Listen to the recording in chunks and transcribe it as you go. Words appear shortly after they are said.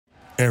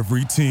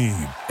Every team,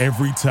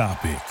 every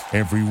topic,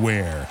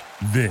 everywhere.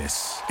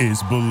 This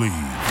is Believe.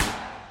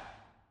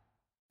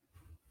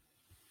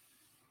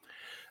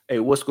 Hey,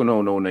 what's going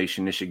on, Old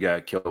Nation? This your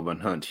guy, Kelvin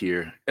Hunt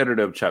here,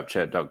 editor of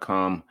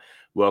ChopChat.com.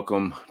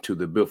 Welcome to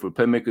the Built for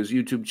Playmakers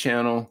YouTube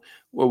channel,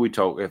 where we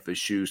talk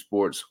FSU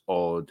sports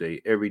all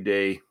day, every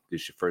day.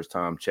 This is your first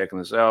time checking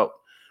us out.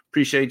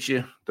 Appreciate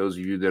you. Those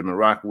of you that have been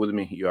rocking with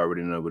me, you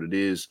already know what it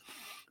is.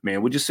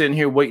 Man, we're just sitting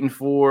here waiting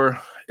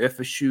for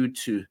FSU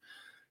to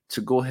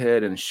go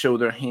ahead and show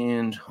their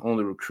hand on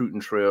the recruiting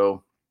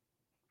trail.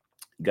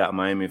 Got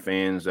Miami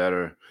fans that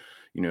are,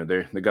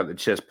 they got the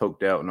chest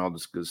poked out and all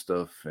this good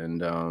stuff.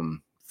 And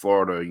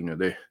Florida,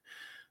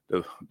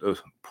 the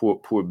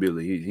poor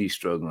Billy, he's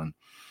struggling.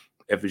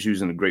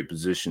 FSU's in a great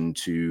position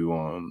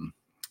to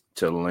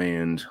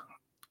land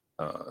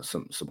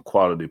some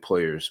quality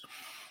players.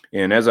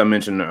 And as I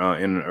mentioned in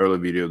an earlier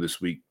video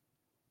this week,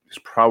 it's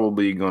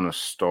probably going to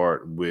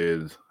start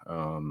with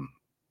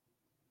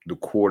the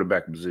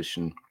quarterback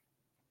position.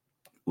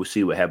 We'll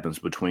see what happens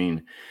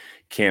between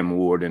Cam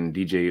Ward and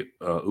DJ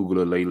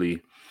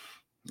Uiagalelei.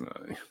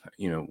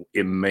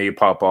 It may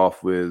pop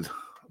off with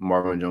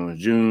Marvin Jones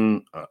Jr.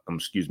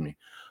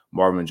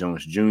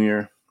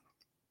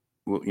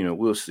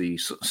 We'll see.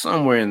 So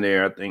somewhere in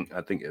there, I think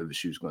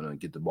FSU's going to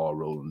get the ball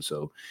rolling.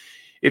 So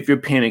if you're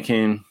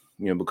panicking,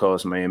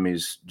 because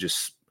Miami's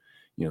just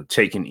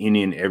taking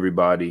any and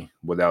everybody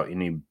without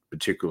any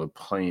particular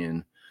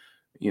plan,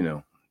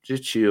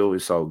 just chill.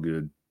 It's all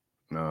good.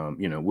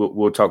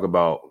 We'll talk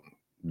about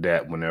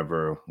that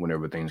whenever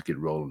things get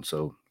rolling.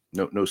 So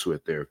no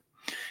sweat there.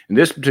 In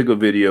this particular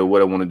video,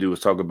 what I want to do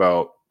is talk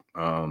about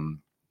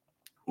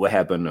what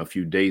happened a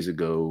few days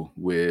ago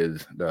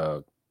with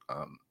the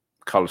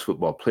College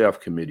Football Playoff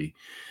Committee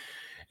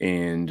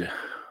and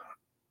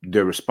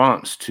their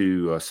response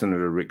to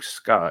Senator Rick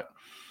Scott.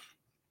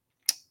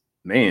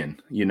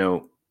 Man,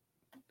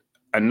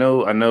 I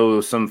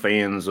know some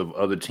fans of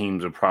other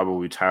teams are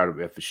probably tired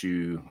of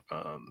FSU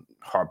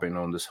harping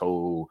on this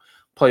whole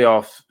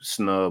playoff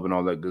snub and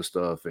all that good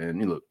stuff.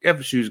 And look,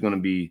 FSU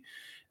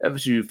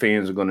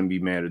fans are going to be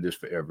mad at this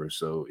forever.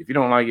 So if you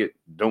don't like it,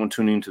 don't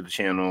tune into the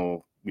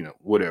channel,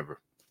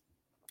 whatever.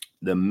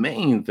 The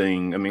main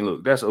thing,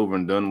 look, that's over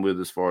and done with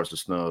as far as the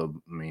snub.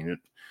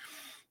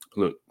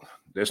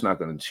 That's not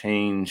going to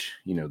change,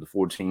 the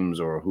four teams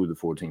or who the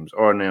four teams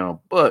are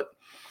now. But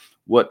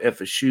what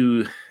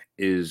FSU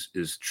is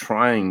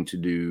trying to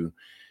do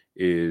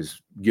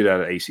is get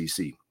out of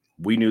ACC.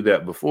 We knew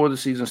that before the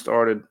season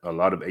started. A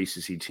lot of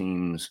ACC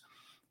teams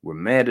were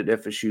mad at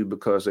FSU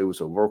because they were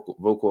so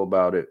vocal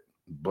about it.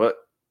 But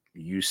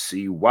you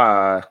see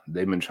why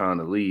they've been trying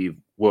to leave.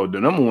 Well, the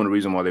number one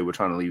reason why they were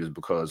trying to leave is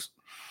because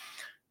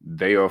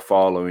they are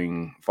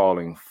falling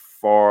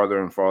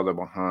farther and farther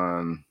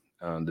behind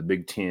the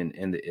Big Ten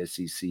and the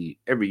SEC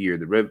every year.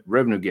 The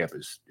revenue gap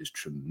is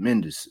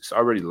tremendous. It's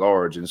already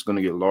large, and it's going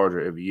to get larger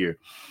every year.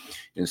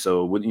 And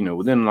so,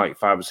 within like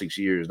 5 or 6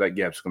 years, that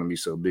gap's going to be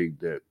so big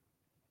that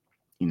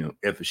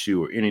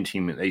FSU or any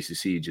team in the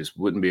ACC just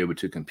wouldn't be able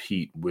to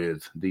compete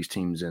with these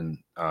teams in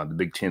the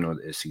Big Ten or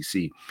the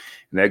SEC. And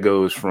that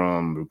goes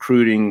from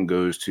recruiting,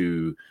 goes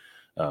to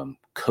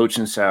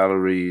coaching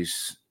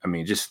salaries.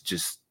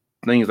 Just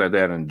things like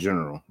that in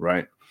general,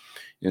 right?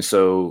 And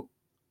so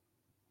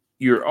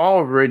you're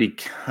already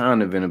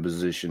kind of in a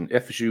position.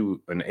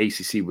 FSU and the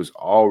ACC was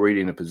already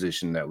in a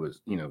position that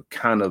was,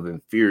 kind of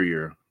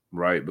inferior,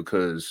 right?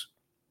 Because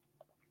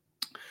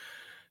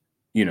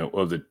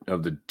of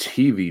the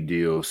TV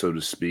deal, so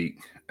to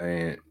speak,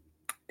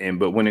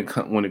 but when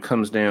it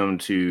comes down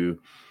to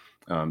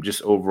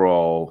just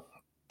overall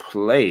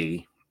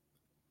play,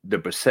 the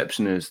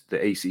perception is the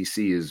ACC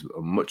is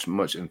a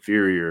much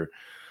inferior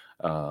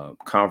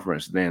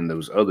conference than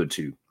those other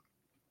two,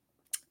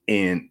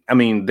 and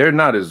they're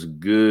not as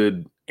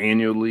good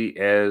annually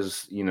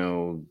as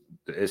the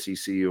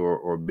SEC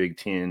or Big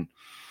Ten.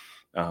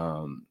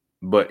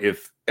 But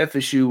if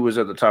FSU was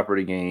at the top of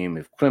the game,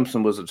 if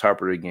Clemson was at the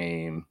top of the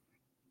game,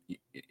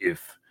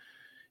 if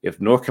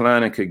North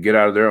Carolina could get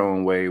out of their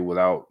own way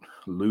without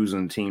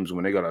losing teams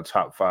when they got a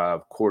top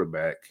 5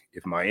 quarterback,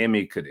 if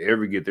Miami could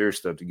ever get their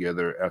stuff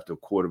together after a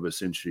quarter of a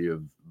century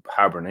of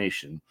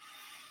hibernation,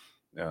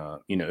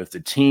 if the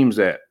teams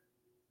that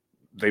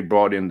they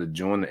brought in to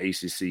join the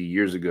ACC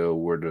years ago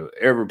were to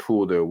ever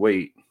pull their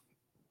weight,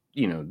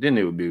 then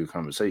it would be a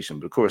conversation.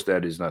 But of course,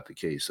 that is not the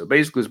case. So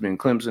basically, it's been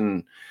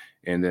Clemson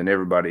and then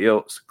everybody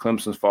else.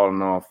 Clemson's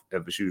falling off.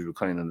 FSU's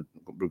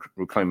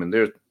reclaiming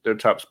their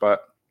top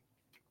spot.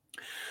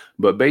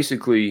 But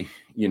basically,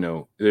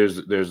 there's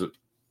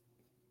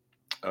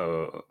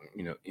a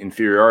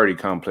inferiority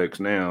complex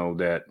now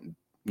that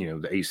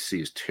the ACC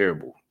is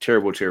terrible.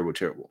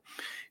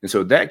 And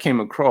so that came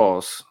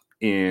across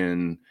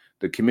in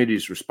the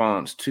committee's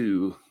response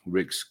to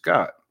Rick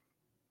Scott.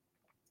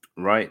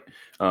 Right.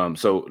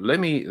 So let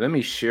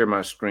me share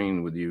my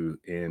screen with you,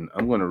 and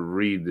I'm going to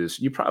read this.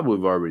 You probably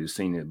have already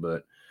seen it,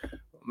 but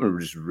I'm going to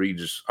just read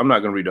this. I'm not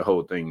going to read the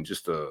whole thing.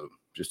 Just a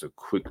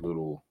quick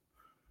little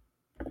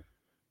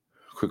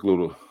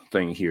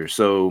thing here.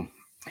 So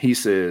he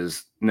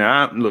says,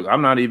 now, look,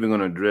 I'm not even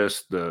going to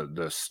address the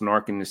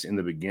snarkiness in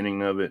the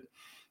beginning of it.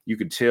 You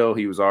could tell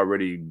he was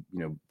already,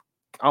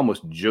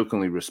 almost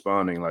jokingly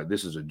responding, like,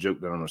 this is a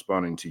joke that I'm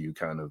responding to you,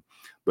 kind of.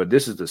 But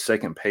this is the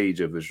second page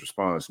of his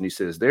response. And he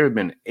says, there have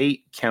been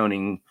 8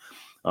 counting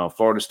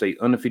Florida State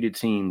undefeated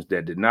teams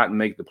that did not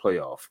make the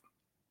playoff.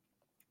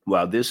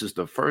 While this is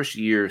the first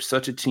year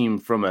such a team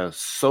from a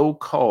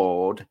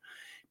so-called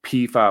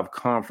P5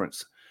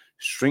 conference,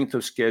 strength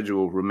of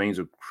schedule remains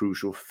a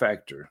crucial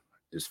factor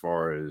as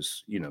far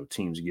as,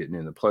 teams getting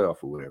in the playoff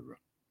or whatever.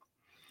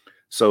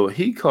 So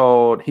he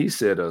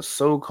said a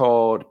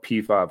so-called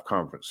P5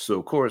 conference. So,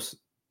 of course,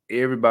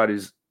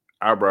 everybody's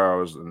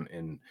eyebrows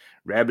and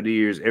rabbit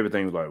ears,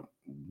 everything was like,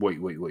 wait,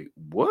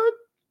 what?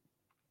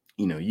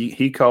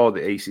 He called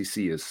the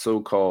ACC a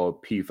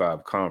so-called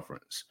P5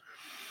 conference,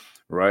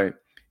 right?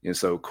 And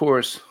so, of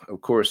course,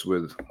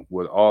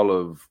 with all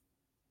of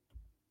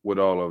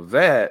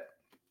that,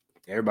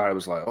 everybody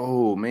was like,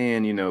 oh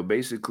man,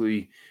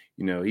 basically,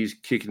 he's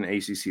kicking the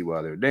ACC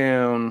while they're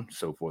down,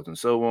 so forth and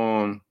so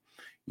on,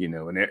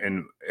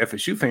 and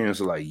FSU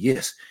fans are like,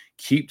 yes,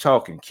 keep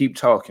talking.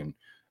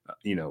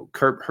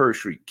 Kurt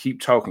Hershey,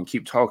 keep talking,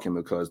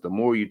 because the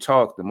more you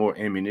talk, the more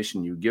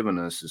ammunition you've given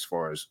us as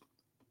far as,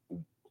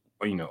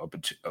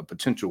 a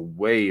potential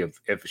way of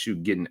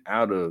FSU getting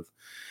out of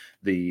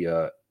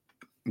the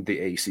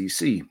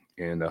ACC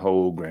and the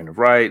whole grant of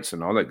rights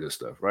and all that good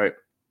stuff, right?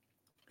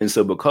 And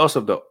so because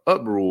of the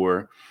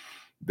uproar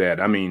that,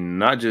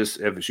 not just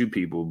FSU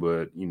people,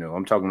 but,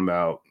 I'm talking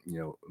about,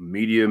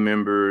 media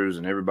members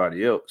and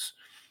everybody else,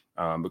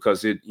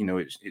 because it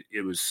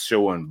was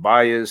showing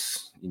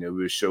bias, it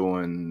was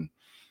showing,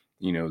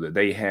 that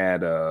they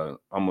had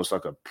almost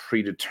like a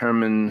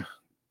predetermined,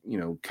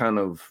 kind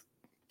of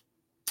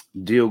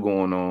deal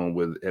going on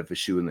with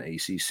FSU and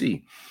the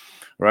ACC,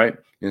 right?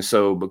 And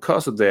so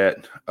because of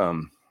that,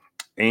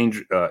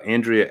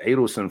 Andrea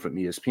Adelson from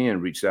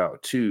ESPN reached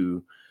out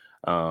to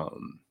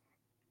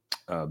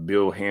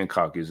Bill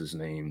Hancock is his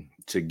name,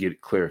 to get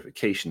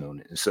clarification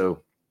on it. And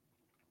so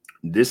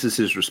this is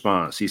his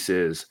response. He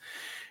says,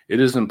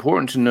 it is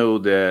important to know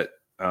that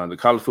the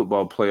College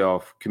Football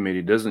Playoff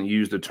Committee doesn't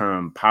use the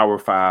term Power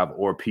 5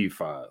 or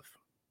P5.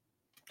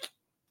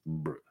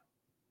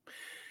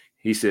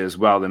 He says,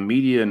 while the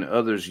media and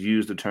others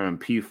use the term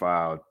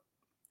P5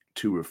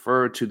 to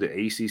refer to the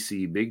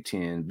ACC, Big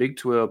 10, Big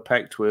 12,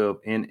 Pac-12,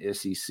 and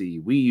SEC,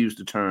 we use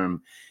the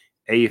term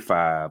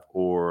A5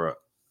 or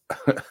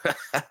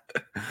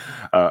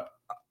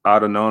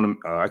autonomy.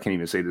 I can't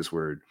even say this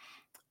word.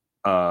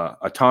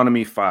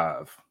 Autonomy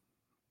 5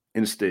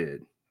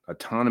 instead.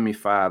 Autonomy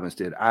 5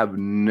 instead. I've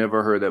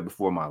never heard that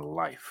before in my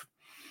life.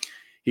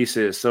 He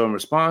says, so in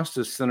response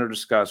to Senator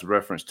Scott's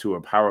reference to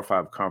a Power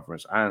 5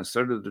 conference, I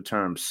inserted the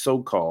term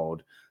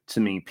so-called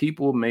to mean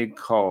people may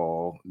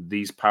call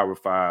these Power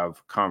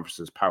 5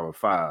 conferences Power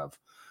 5,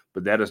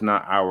 but that is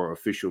not our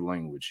official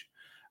language.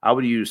 I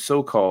would use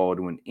so-called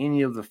when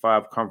any of the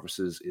 5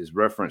 conferences is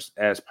referenced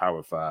as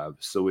Power 5,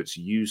 so its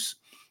use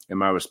in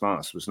my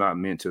response was not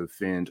meant to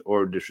offend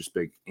or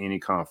disrespect any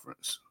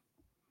conference.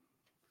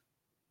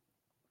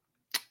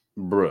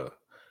 Bruh.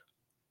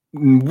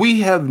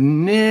 We have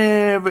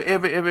never,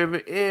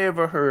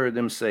 ever heard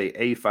them say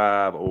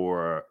A5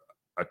 or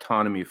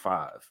Autonomy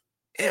 5.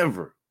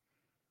 Ever.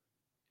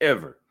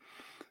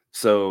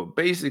 So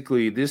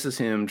basically, this is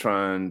him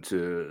trying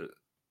to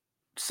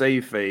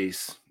save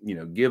face,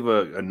 give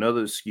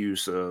another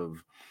excuse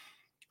of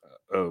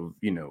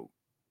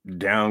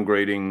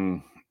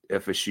downgrading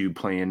FSU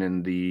playing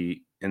in the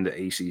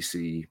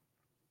ACC.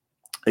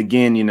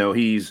 Again, they're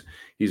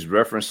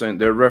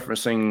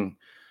referencing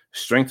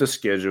strength of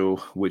schedule,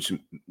 which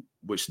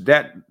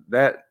that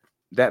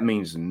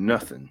means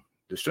nothing.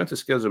 The strength of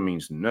schedule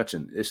means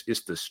nothing.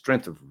 It's the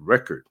strength of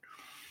record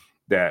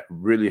that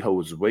really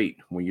holds weight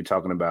when you're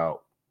talking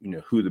about,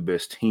 who the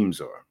best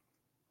teams are.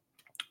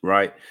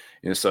 Right.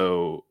 And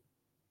so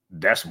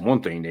that's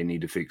one thing they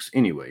need to fix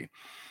anyway.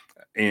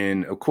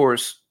 And of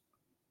course,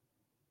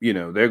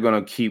 they're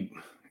going to keep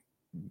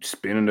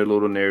spinning their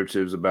little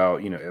narratives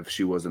about,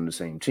 FSU wasn't the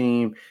same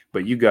team,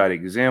 but you got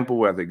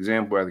example after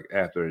example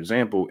after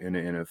example in the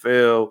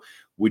NFL.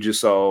 We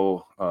just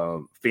saw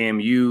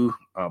FAMU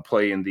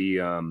play in the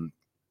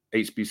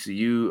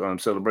HBCU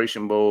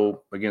Celebration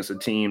Bowl against a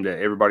team that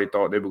everybody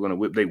thought they were going to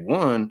whip. They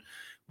won,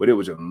 but it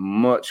was a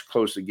much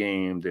closer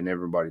game than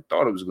everybody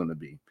thought it was going to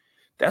be.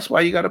 That's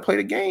why you got to play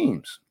the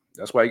games.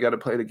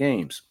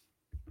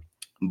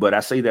 But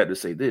I say that to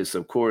say this.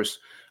 Of course,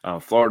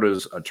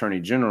 Florida's Attorney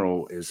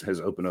General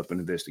has opened up an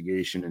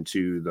investigation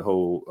into the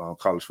whole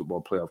College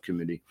Football Playoff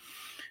Committee,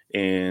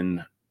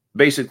 and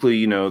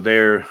basically,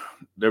 they're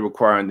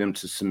requiring them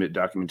to submit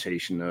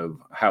documentation of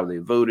how they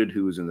voted,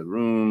 who was in the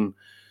room,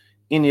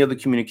 any other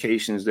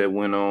communications that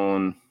went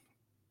on,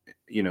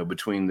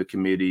 between the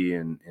committee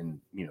and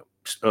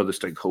other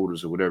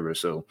stakeholders or whatever.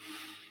 So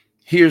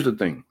here's the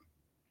thing.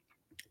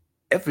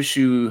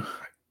 FSU,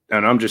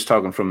 and I'm just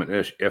talking from an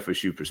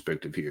FSU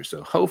perspective here.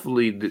 So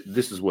hopefully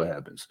this is what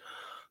happens.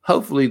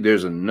 hopefully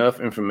there's enough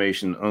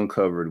information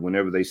uncovered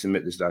whenever they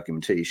submit this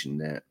documentation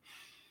that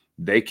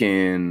they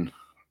can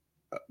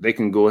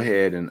go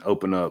ahead and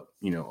open up,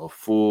 a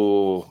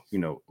full,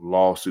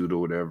 lawsuit or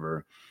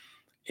whatever,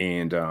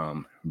 and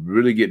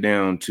really get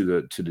down to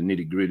the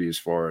nitty gritty as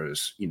far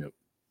as,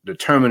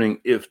 determining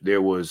if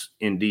there was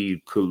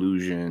indeed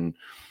collusion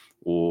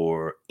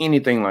or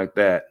anything like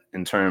that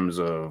in terms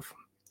of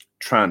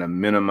trying to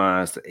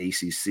minimize the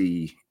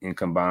ACC and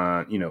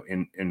combine,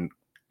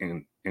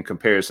 in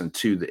comparison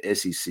to the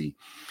SEC,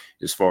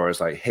 as far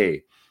as like,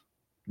 hey,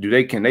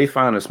 can they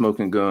find a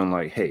smoking gun?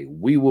 Like, hey,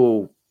 we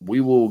will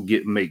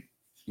make,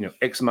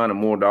 X amount of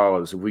more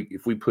dollars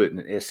if we put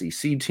an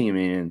SEC team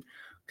in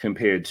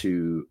compared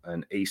to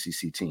an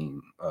ACC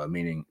team,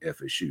 meaning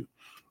FSU.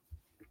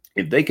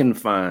 If they can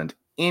find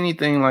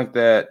anything like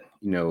that,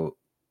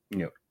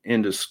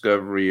 in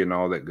discovery and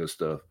all that good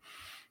stuff,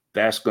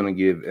 that's going to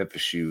give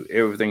FSU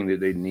everything that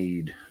they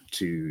need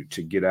to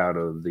get out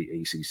of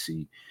the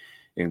ACC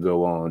and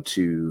go on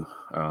to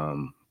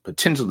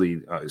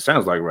potentially, it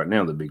sounds like right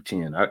now, the Big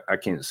Ten. I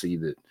can't see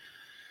that,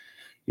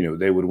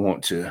 they would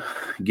want to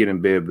get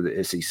in bed with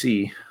the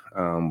SEC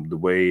the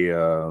way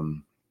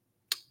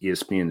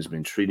ESPN has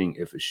been treating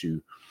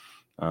FSU,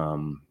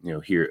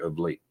 here of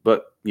late.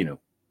 But,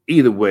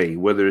 either way,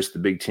 whether it's the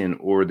Big Ten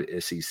or the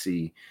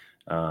SEC,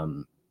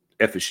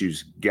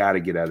 FSU's got to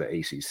get out of the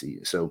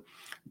ACC. So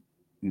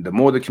the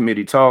more the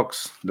committee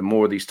talks, the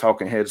more these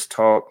talking heads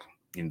talk,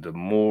 and the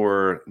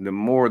more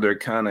they're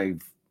kind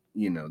of,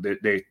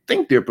 they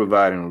think they're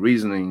providing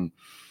reasoning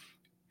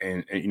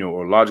and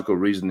or logical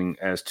reasoning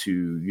as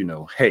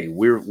to, hey,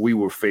 we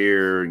were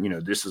fair,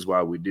 this is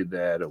why we did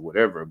that or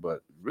whatever.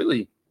 But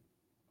really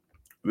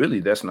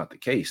that's not the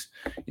case.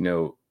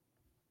 They're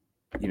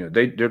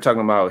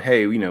talking about,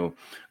 hey,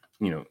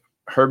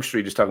 Herb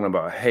Street is talking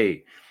about,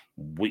 hey,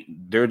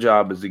 their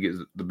job is to get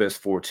the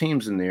best 4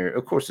 teams in there.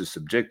 Of course, it's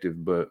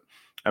subjective, but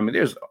I mean,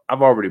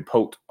 I've already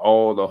poked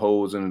all the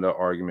holes in the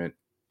argument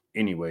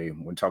anyway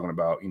when talking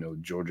about,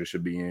 Georgia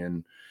should be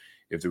in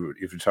if you're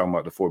talking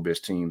about the 4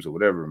 best teams or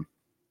whatever.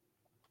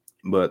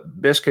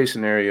 But best case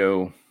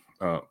scenario,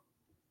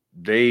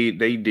 they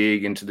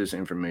dig into this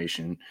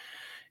information,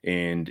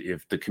 and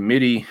if the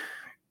committee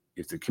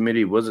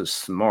wasn't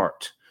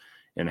smart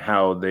in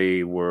how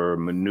they were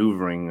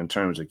maneuvering in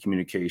terms of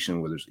communication,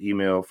 whether it's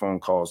email, phone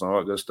calls, and all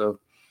that good stuff,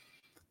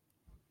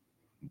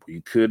 we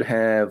could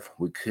have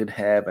look,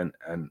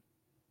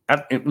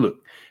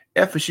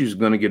 FSU is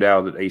going to get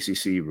out of the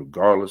ACC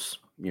regardless.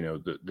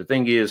 The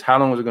thing is, how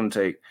long is it going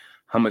to take?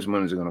 How much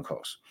money is it going to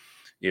cost?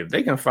 If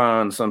they can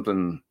find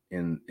something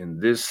in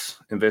this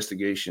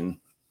investigation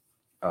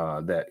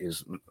that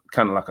is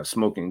kind of like a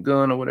smoking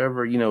gun or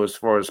whatever, as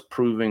far as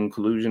proving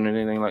collusion and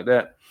anything like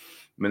that,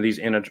 I mean, these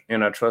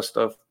antitrust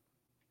stuff,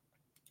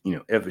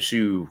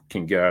 FSU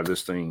can get out of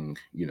this thing,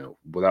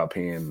 without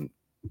paying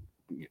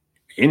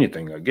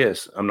anything, I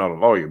guess. I'm not a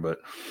lawyer,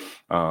 but,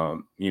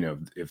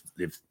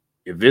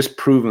 if it's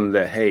proven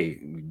that, hey,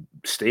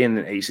 staying in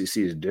the ACC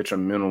is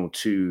detrimental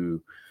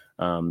to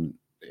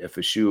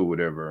FSU or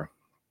whatever,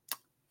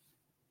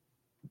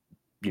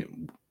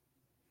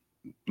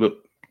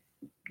 look,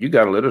 you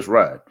got to let us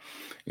ride.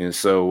 And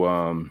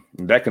so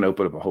that can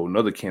open up a whole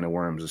nother can of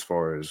worms as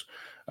far as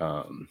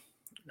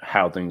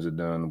how things are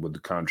done with the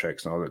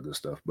contracts and all that good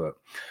stuff. But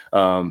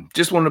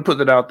just wanted to put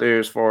that out there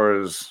as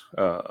far as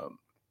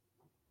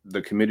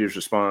the committee's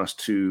response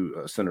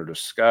to Senator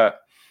Scott,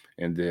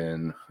 and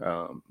then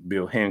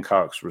Bill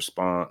Hancock's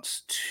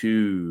response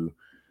to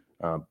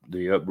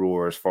the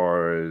uproar as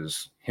far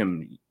as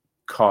him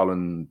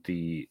calling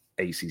the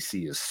ACC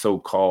a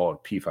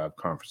so-called P5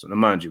 conference. And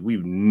mind you,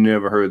 we've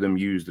never heard them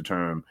use the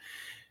term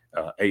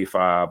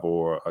A5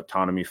 or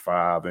Autonomy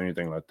 5 or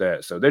anything like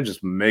that. So they're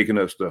just making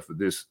up stuff at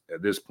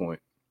this point.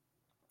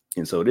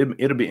 And so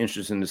it'll be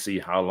interesting to see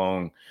how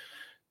long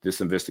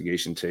this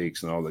investigation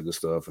takes and all that good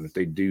stuff, and if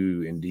they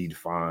do indeed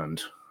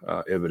find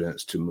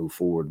evidence to move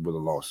forward with a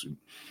lawsuit.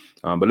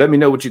 But let me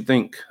know what you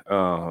think.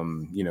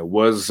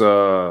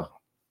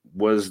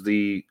 Was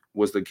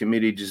the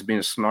committee just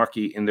being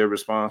snarky in their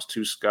response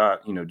to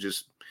Scott?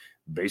 Just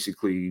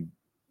basically,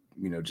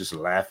 just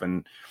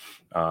laughing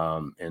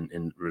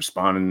and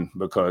responding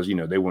because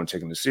they weren't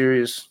taking it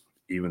serious,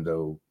 even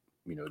though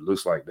it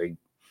looks like they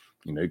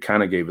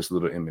kind of gave us a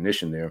little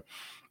ammunition there.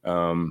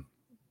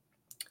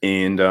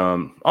 And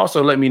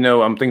also let me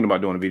know, I'm thinking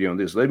about doing a video on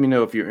this. Let me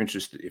know if you're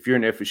interested. If you're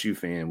an FSU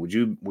fan, would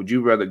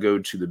you rather go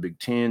to the Big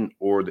Ten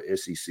or the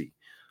SEC?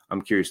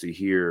 I'm curious to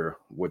hear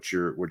what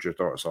your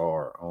thoughts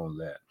are on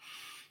that.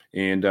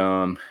 And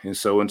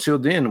so until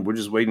then, we're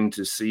just waiting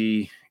to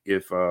see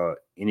if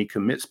any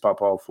commits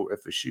pop off for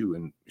FSU.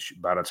 And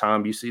by the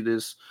time you see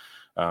this,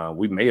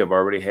 we may have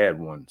already had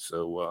one.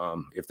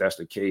 So if that's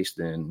the case,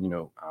 then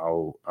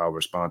I'll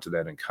respond to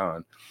that in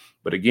kind.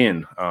 But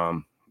again,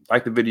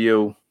 like the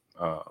video.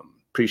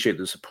 Appreciate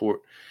the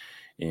support,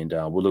 and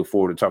we'll look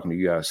forward to talking to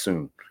you guys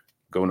soon.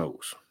 Go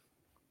Noles.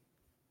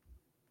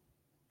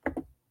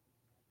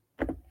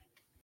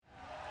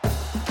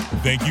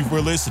 Thank you for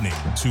listening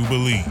to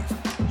Believe.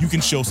 You can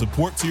show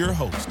support to your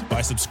host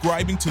by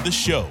subscribing to the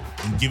show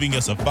and giving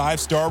us a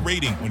 5-star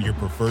rating on your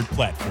preferred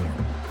platform.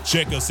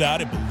 Check us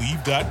out at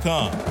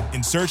Believe.com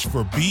and search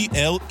for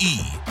BLEAV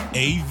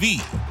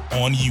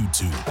on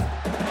YouTube.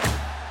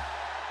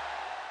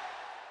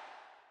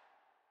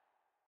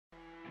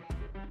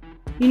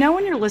 You know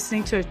when you're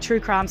listening to a true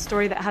crime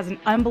story that has an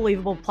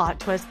unbelievable plot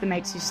twist that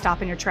makes you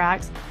stop in your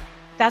tracks?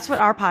 That's what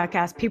our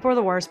podcast, People Are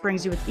the Worst,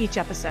 brings you with each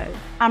episode.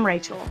 I'm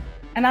Rachel.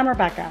 And I'm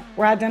Rebecca.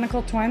 We're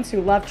identical twins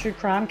who love true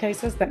crime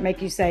cases that make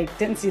you say,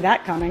 didn't see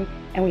that coming,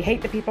 and we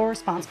hate the people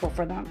responsible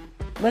for them.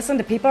 Listen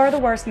to People Are the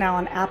Worst now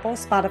on Apple,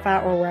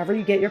 Spotify, or wherever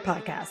you get your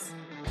podcasts.